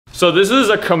So this is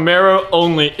a Camaro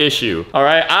only issue, all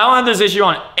right? I don't have this issue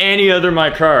on any other of my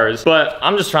cars, but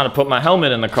I'm just trying to put my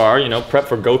helmet in the car, you know, prep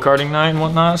for go-karting night and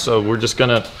whatnot. So we're just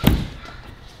gonna,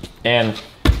 and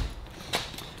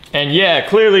yeah,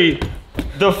 clearly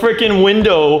the freaking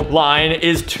window line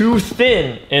is too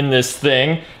thin in this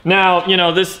thing. Now, you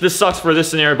know, this sucks for this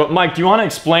scenario, but Mike, do you want to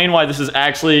explain why this is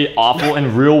actually awful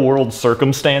in real world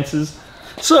circumstances?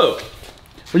 So,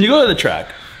 when you go to the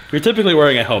track, you're typically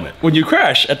wearing a helmet. When you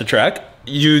crash at the track,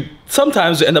 you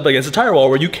sometimes end up against a tire wall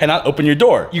where you cannot open your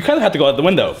door. You kind of have to go out the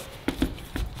window.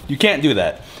 You can't do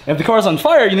that. And if the car's on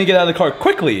fire, you need to get out of the car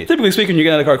quickly. Typically speaking, you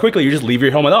get out of the car quickly, you just leave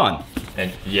your helmet on.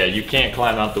 And yeah, you can't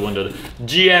climb out the window.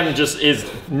 GM just is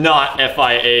not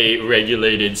FIA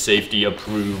regulated, safety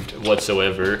approved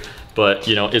whatsoever. But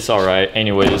you know, it's all right.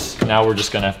 Anyways, now we're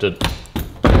just gonna have to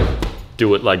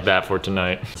do it like that for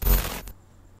tonight.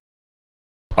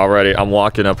 Alrighty, I'm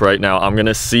walking up right now. I'm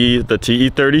gonna see the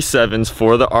TE37s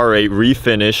for the R8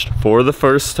 refinished for the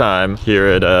first time here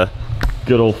at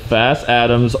good old Fast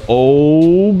Adams.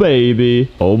 Oh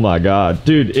baby, oh my god,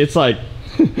 dude, it's like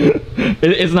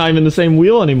it's not even the same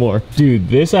wheel anymore. Dude,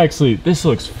 this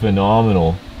looks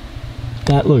phenomenal.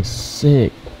 That looks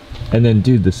sick. And then,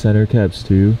 dude, the center caps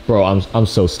too. Bro, I'm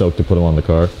so stoked to put them on the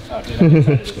car. Oh, dude, I'm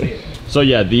excited to see it. So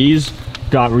yeah, these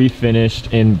got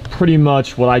refinished, and pretty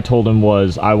much what I told him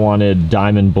was I wanted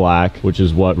diamond black, which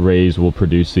is what Ray's will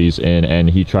produce these in, and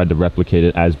he tried to replicate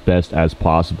it as best as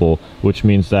possible, which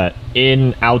means that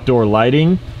in outdoor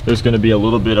lighting, there's going to be a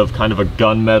little bit of kind of a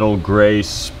gunmetal gray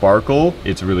sparkle.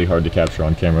 It's really hard to capture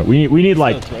on camera. We need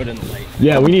like, throw it in the light.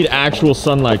 Yeah, we need actual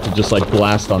sunlight to just like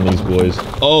blast on these boys.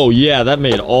 Oh yeah, that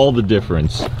made all the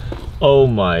difference. Oh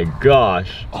my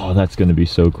gosh. Oh, that's gonna be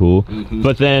so cool.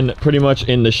 But then pretty much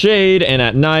in the shade and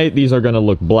at night, these are gonna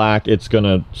look black. It's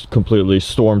gonna completely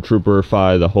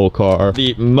stormtrooperify the whole car.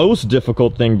 The most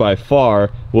difficult thing by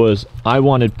far was I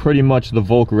wanted pretty much the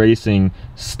Volk Racing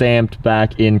stamped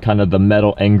back in kind of the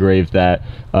metal engrave that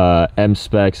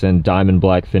M-Specs and Diamond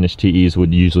Black finished TEs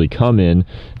would usually come in.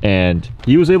 And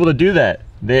he was able to do that.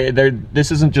 This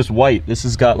isn't just white. This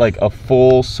has got like a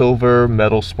full silver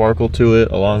metal sparkle to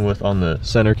it, along with on the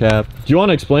center cap. Do you want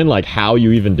to explain like how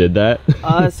you even did that?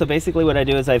 So basically what I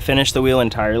do is I finish the wheel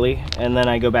entirely, and then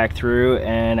I go back through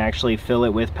and actually fill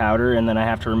it with powder, and then I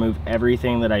have to remove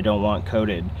everything that I don't want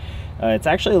coated. It's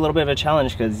actually a little bit of a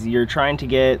challenge because you're trying to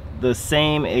get the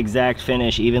same exact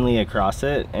finish evenly across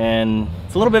it, and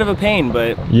it's a little bit of a pain,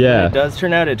 but yeah, when it does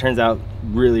turn out, it turns out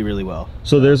really, really well.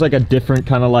 So there's like a different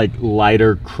kind of like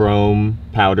lighter chrome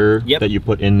powder that you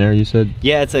put in there, you said?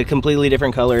 Yeah, it's a completely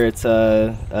different color. It's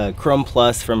a Chrome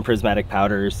Plus from Prismatic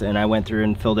Powders, and I went through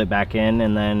and filled it back in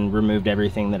and then removed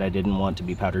everything that I didn't want to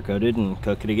be powder coated and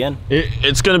cook it again.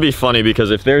 It's gonna be funny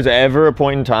because if there's ever a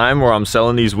point in time where I'm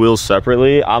selling these wheels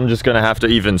separately, I'm just gonna have to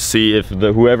even see if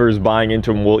whoever's buying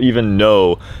into them will even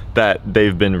know that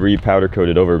they've been re-powder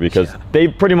coated over, because they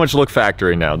pretty much look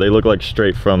factory now. They look like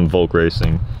straight from Volk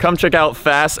Racing. Come check out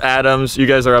Fast Adams. You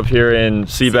guys are up here in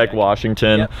Seabeck,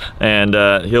 Washington, and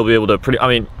he'll be able to I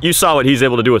mean, you saw what he's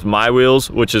able to do with my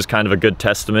wheels, which is kind of a good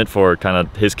testament for kind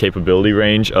of his capability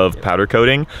range of powder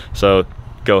coating. So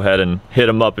go ahead and hit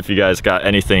him up if you guys got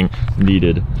anything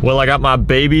needed. Well, I got my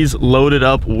babies loaded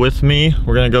up with me.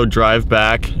 We're gonna go drive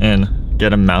back and get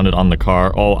them mounted on the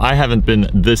car. Oh, I haven't been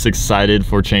this excited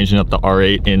for changing up the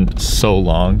R8 in so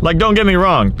long. Like, don't get me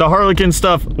wrong, the Harlequin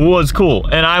stuff was cool,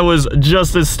 and I was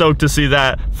just as stoked to see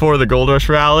that for the Gold Rush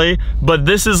Rally, but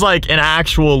this is like an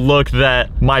actual look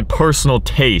that my personal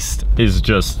taste is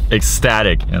just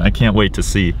ecstatic, and I can't wait to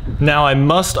see. Now, I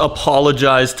must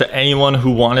apologize to anyone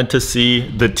who wanted to see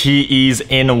the TEs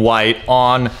in white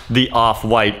on the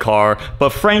off-white car, but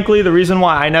frankly, the reason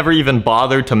why I never even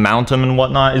bothered to mount them and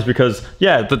whatnot is because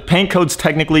yeah, the paint code's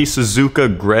technically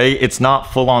Suzuka gray. It's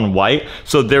not full-on white,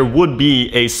 so there would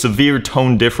be a severe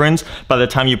tone difference by the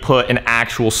time you put an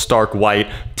actual stark white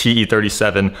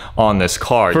TE37 on this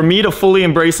car. For me to fully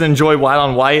embrace and enjoy white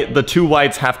on white, the two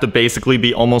whites have to basically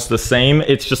be almost the same.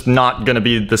 It's just not gonna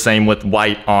be the same with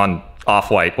white on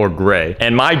off-white or gray.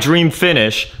 And my dream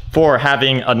finish for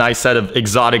having a nice set of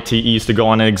exotic TEs to go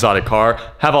on an exotic car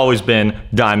have always been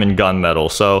diamond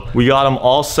gunmetal. So we got them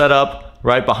all set up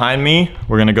right behind me.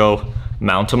 We're gonna go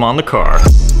mount them on the car.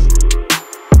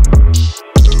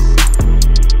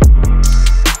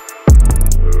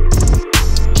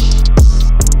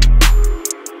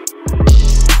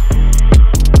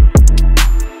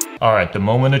 All right, the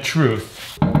moment of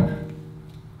truth.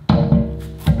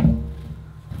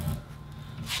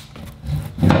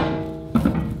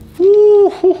 Woo,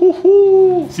 hoo, hoo,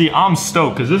 hoo. See, I'm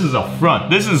stoked because this is a front.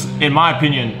 This is, in my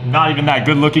opinion, not even that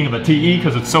good looking of a TE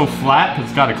because it's so flat because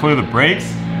it's got to clear the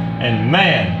brakes. And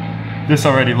man, this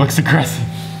already looks aggressive.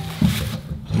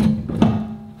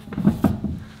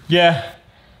 Yeah,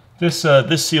 this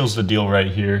seals the deal right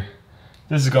here.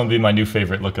 This is gonna be my new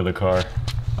favorite look of the car.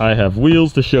 I have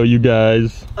wheels to show you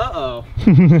guys. Uh-oh.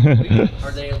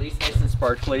 Are they at least nice and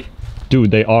sparkly?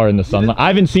 Dude, they are in the sunlight. I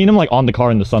haven't seen them like on the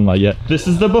car in the sunlight yet. This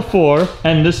is the before,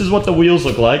 and this is what the wheels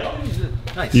look like.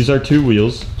 Nice. These are 2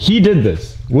 wheels. He did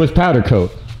this with powder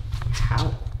coat.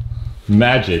 How?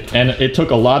 Magic, and it took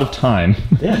a lot of time.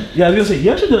 Yeah, I was gonna say,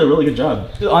 you actually did a really good job.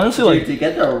 Honestly, Dude, like, to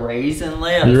get the raise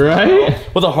inlay. You're right?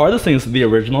 well, the hardest thing is the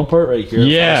original part right here.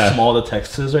 Yeah. How small the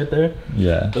text is right there.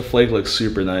 Yeah. The flake looks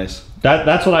super nice.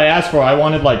 That's what I asked for. I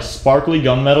wanted like sparkly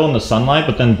gunmetal in the sunlight,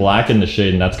 but then black in the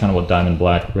shade, and that's kind of what diamond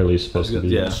black really is supposed to be.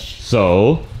 Yeah.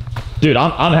 So, dude,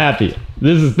 I'm happy.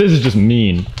 This is just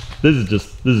mean. This is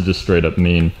just straight up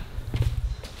mean.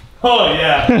 Oh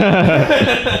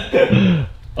yeah.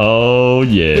 Oh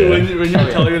yeah. Dude, when you were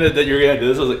telling me that you were gonna do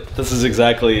this, I was like, this is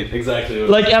exactly what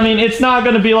Like, I mean, it's not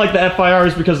gonna be like the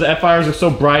FIRs because the FIRs are so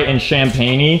bright and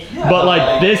champagne-y, but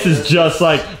like this is just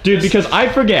like, dude, because I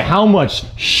forget how much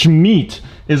schmeat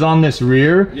is on this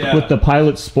rear with the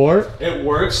Pilot Sport. It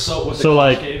works so with So, the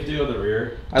like, concave deal in the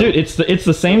rear. Dude, it's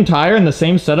the same tire and the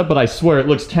same setup, but I swear it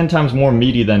looks 10 times more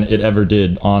meaty than it ever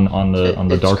did on the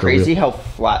darker It's crazy wheel. how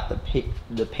flat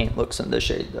the paint looks in the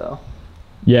shade though.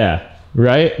 Yeah.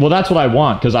 Right? Well, that's what I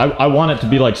want, because I want it to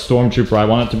be like Stormtrooper. I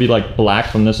want it to be like black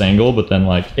from this angle, but then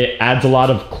like it adds a lot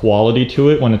of quality to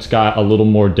it when it's got a little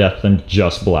more depth than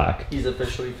just black. He's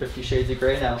officially 50 Shades of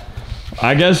Grey now.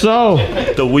 I guess so.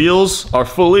 The wheels are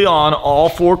fully on all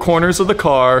 4 corners of the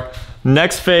car.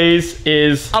 Next phase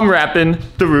is I'm wrapping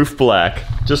the roof black,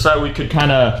 just so we could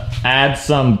kind of add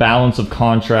some balance of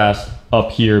contrast up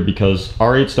here, because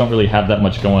R8s don't really have that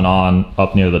much going on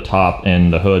up near the top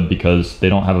and the hood because they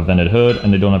don't have a vented hood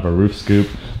and they don't have a roof scoop.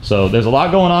 So there's a lot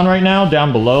going on right now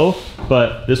down below,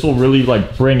 but this will really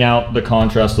like bring out the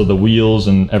contrast of the wheels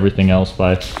and everything else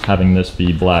by having this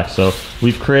be black. So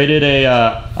we've created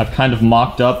I've kind of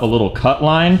mocked up a little cut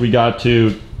line. We got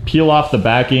to peel off the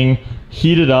backing,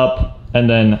 heat it up, and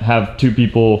then have 2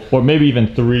 people, or maybe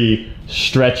even 3,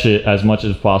 stretch it as much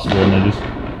as possible, and then just...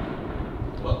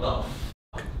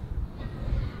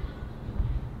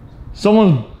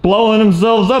 Someone's blowing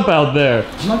themselves up out there.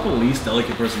 I'm not the least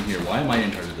delicate person here. Why am I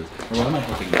in charge of this? Or why am I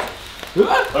helping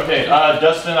this? Okay,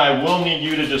 Dustin, I will need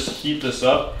you to just heat this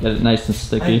up. Get it nice and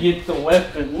sticky. I get the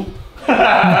weapon.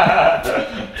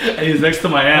 And he's next to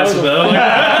my ass, though.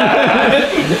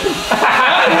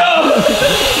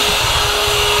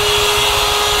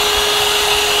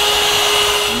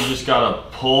 You just gotta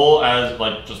pull as,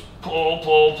 like, just pull.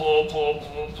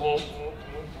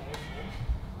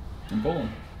 I'm pulling.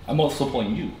 I'm also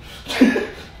pulling you.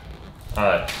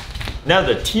 Alright, now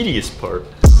the tedious part.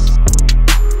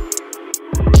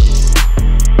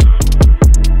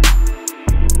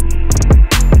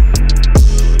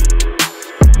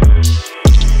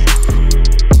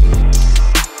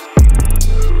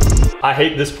 I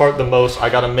hate this part the most. I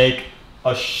gotta make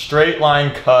a straight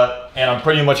line cut, and I'm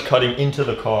pretty much cutting into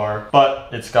the car, but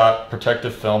it's got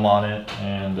protective film on it,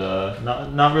 and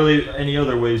not really any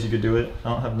other ways you could do it. I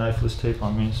don't have knifeless tape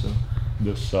on me, so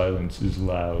the silence is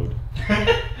loud.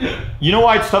 You know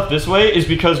why it's tough this way is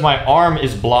because my arm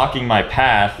is blocking my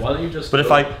path. Why don't you just? But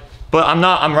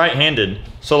I'm right-handed,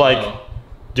 so like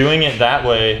doing it that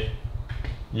way,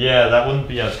 yeah, that wouldn't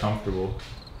be as comfortable.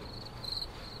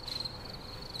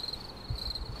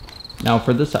 Now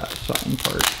for the satisfying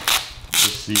part.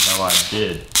 Let's see how I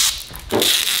did.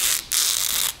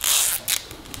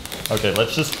 Okay,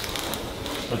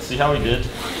 let's see how we did.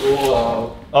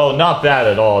 Whoa. Oh, not bad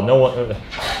at all. No one.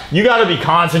 You got to be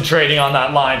concentrating on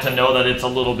that line to know that it's a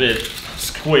little bit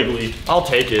squiggly. I'll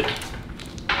take it.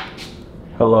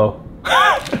 Hello.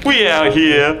 We out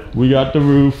here. We got the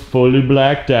roof fully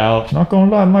blacked out. Not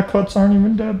gonna lie, my cuts aren't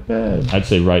even that bad. I'd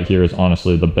say right here is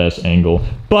honestly the best angle.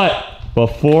 But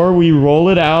before we roll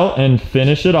it out and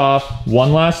finish it off,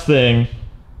 one last thing.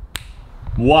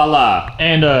 Voila!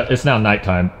 And it's now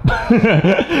nighttime.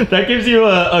 That gives you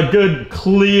a good,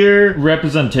 clear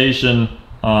representation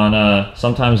on,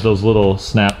 sometimes those little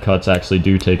snap cuts actually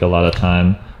do take a lot of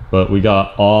time. But we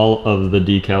got all of the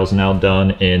decals now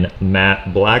done in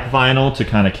matte black vinyl to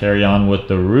kind of carry on with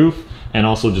the roof and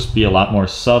also just be a lot more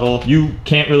subtle. You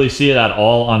can't really see it at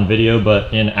all on video,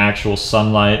 but in actual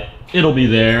sunlight, it'll be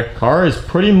there. Car is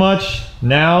pretty much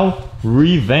now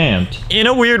revamped. In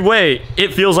a weird way,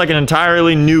 it feels like an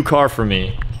entirely new car for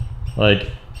me. Like,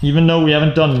 even though we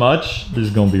haven't done much, this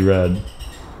is gonna be rad.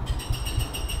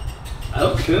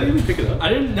 Oh, could I even pick it up? I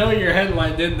didn't know your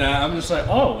headlight did that. I'm just like,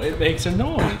 oh, it makes a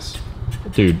noise.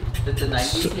 Dude. It's a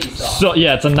 90s Nissan. So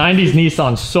yeah, it's a 90s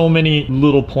Nissan. So many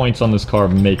little points on this car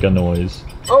make a noise.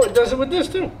 Oh, it does it with this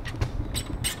too.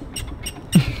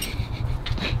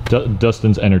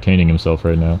 Dustin's entertaining himself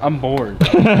right now. I'm bored.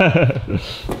 All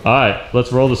right,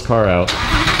 let's roll this car out.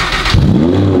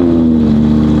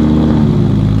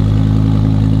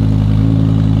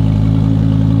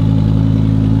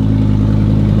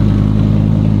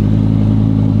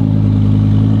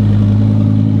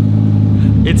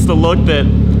 It's the look that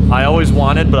I always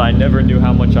wanted, but I never knew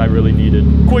how much I really needed.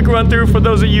 Quick run through for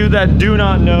those of you that do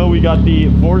not know, we got the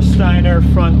Vorsteiner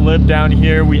front lip down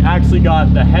here. We actually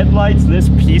got the headlights, this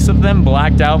piece of them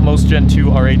blacked out. Most Gen 2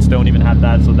 R8s don't even have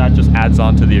that, so that just adds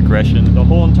on to the aggression. The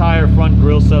whole entire front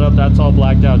grille setup, that's all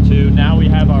blacked out too. Now we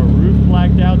have our roof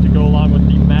blacked out to go along with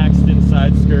the maxed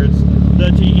inside skirts. The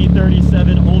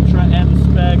TE37 Ultra M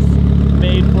specs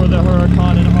made for the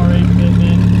Huracan and R8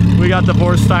 fitment. We got the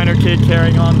Vorsteiner kit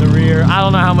carrying on the rear. I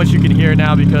don't know how much you can hear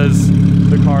now because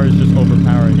the car is just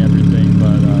overpowering everything,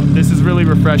 but this is really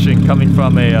refreshing coming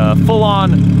from a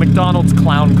full-on McDonald's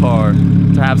clown car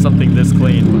to have something this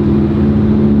clean.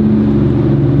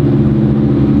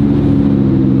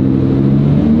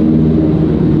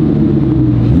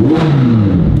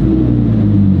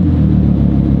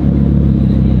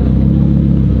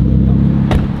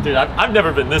 Dude, I've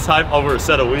never been this hyped over a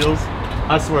set of wheels.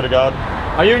 I swear to God.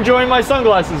 Are you enjoying my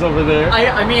sunglasses over there?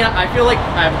 I mean, I feel like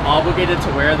I'm obligated to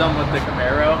wear them with the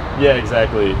Camaro. Yeah,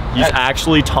 exactly. He's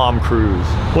actually Tom Cruise.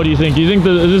 What do you think? Do you think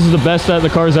that this is the best that the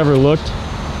car's ever looked?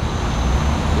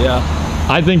 Yeah.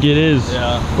 I think it is.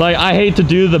 Yeah. Like, I hate to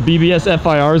do the BBS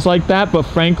FIRs like that, but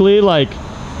frankly, like,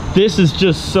 this is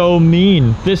just so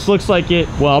mean. This looks like it,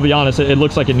 well, I'll be honest, it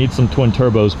looks like it needs some twin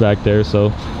turbos back there,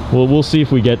 so we'll see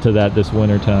if we get to that this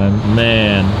winter time.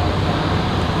 Man.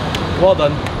 Well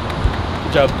done.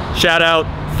 Good job. Shout out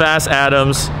Fast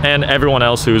Adams and everyone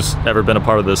else who's ever been a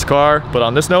part of this car. But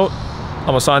on this note, I'm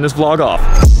gonna sign this vlog off.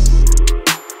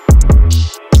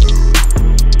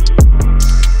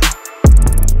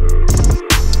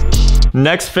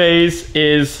 Next phase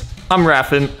is I'm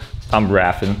wrapping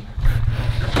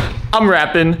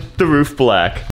the roof black.